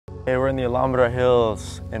Hey, we're in the Alhambra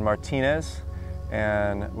Hills in Martinez,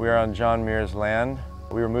 and we're on John Muir's land.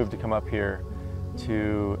 We were moved to come up here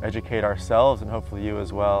to educate ourselves and hopefully you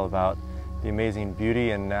as well about the amazing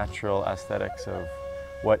beauty and natural aesthetics of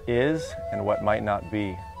what is and what might not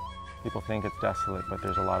be. People think it's desolate, but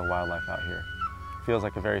there's a lot of wildlife out here. It feels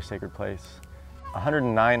like a very sacred place.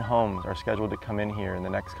 109 homes are scheduled to come in here in the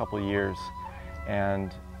next couple of years,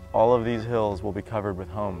 and all of these hills will be covered with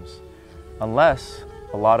homes, unless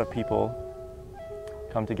a lot of people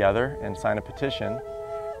come together and sign a petition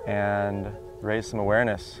and raise some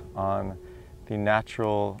awareness on the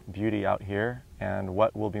natural beauty out here and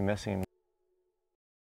what we'll be missing.